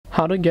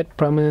How to get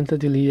permanently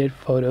deleted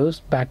photos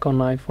back on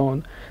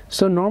iPhone.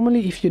 So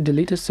normally if you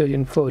delete a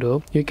certain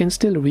photo, you can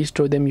still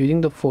restore them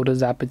using the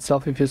Photos app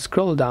itself. If you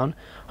scroll down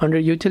under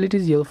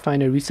utilities, you'll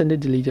find a recently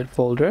deleted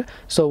folder.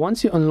 So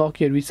once you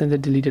unlock your recently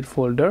deleted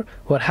folder,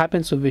 what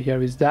happens over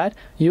here is that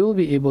you will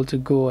be able to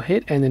go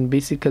ahead and then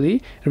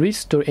basically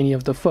restore any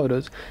of the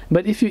photos.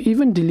 But if you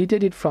even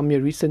deleted it from your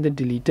recently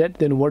deleted,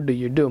 then what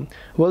do?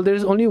 Well, there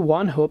is only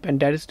one hope, and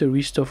that is to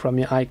restore from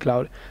your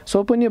iCloud. So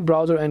open your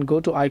browser and go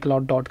to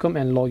iCloud.com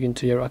and log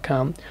into your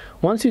account.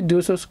 Once you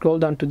do so, scroll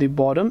down to the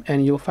bottom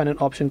and you'll find an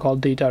option called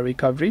data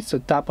recovery. So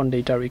tap on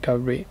data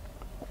recovery.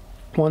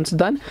 Once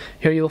done,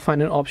 here you'll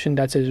find an option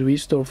that says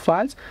restore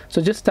files. So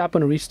just tap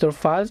on restore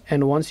files,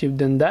 and once you've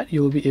done that,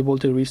 you will be able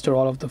to restore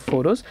all of the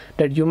photos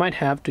that you might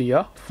have to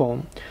your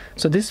phone.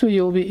 So this way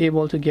you'll be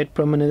able to get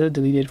permanently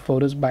deleted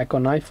photos back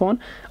on iPhone.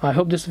 I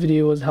hope this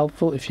video was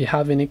helpful. If you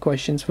have any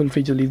questions, feel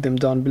free to leave them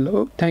down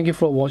below. Thank you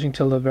for watching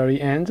till the very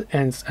end,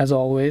 and as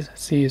always,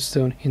 see you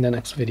soon in the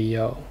next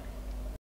video.